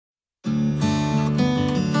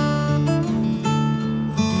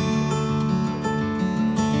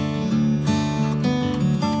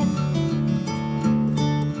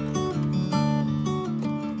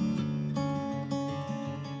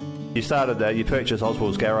started that, you purchased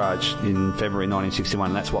Oswald's Garage in February 1961,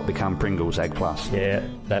 and that's what became Pringles Ag Plus. Yeah,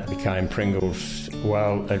 that became Pringles.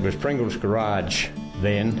 Well, it was Pringles Garage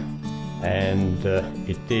then, and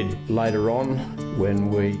it did later on when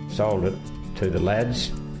we sold it to the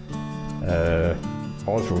lads.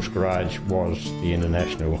 Oswald's Garage was the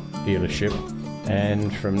international dealership,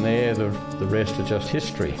 and from there the rest are just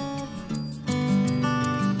history.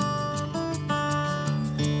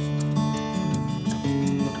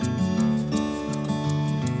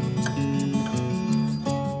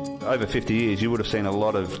 Over 50 years, you would have seen a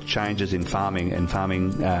lot of changes in farming and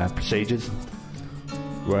farming procedures.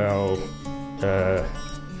 Well,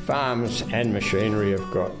 farms and machinery have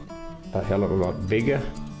got a hell of a lot bigger,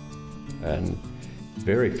 and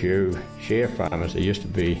very few share farmers. There used to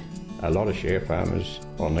be a lot of share farmers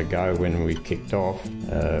on the go when we kicked off.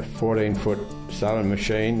 14-foot sowing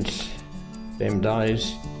machines them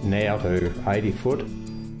days, now to 80-foot,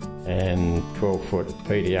 and 12-foot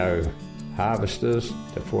PTO harvesters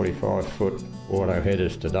to 45-foot auto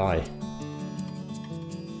headers today.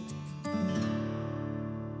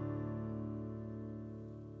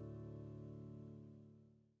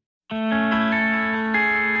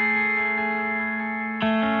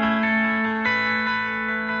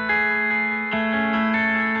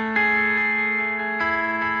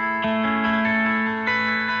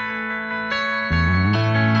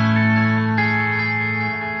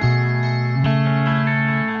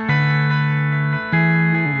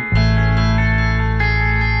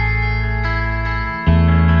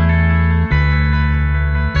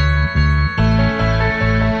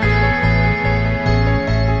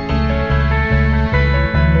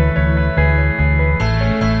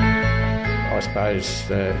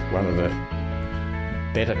 One of the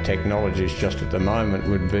better technologies just at the moment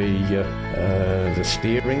would be the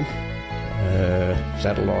steering,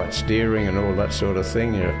 satellite steering and all that sort of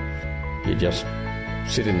thing. You just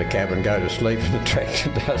sit in the cab and go to sleep and the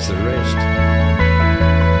tractor does the rest.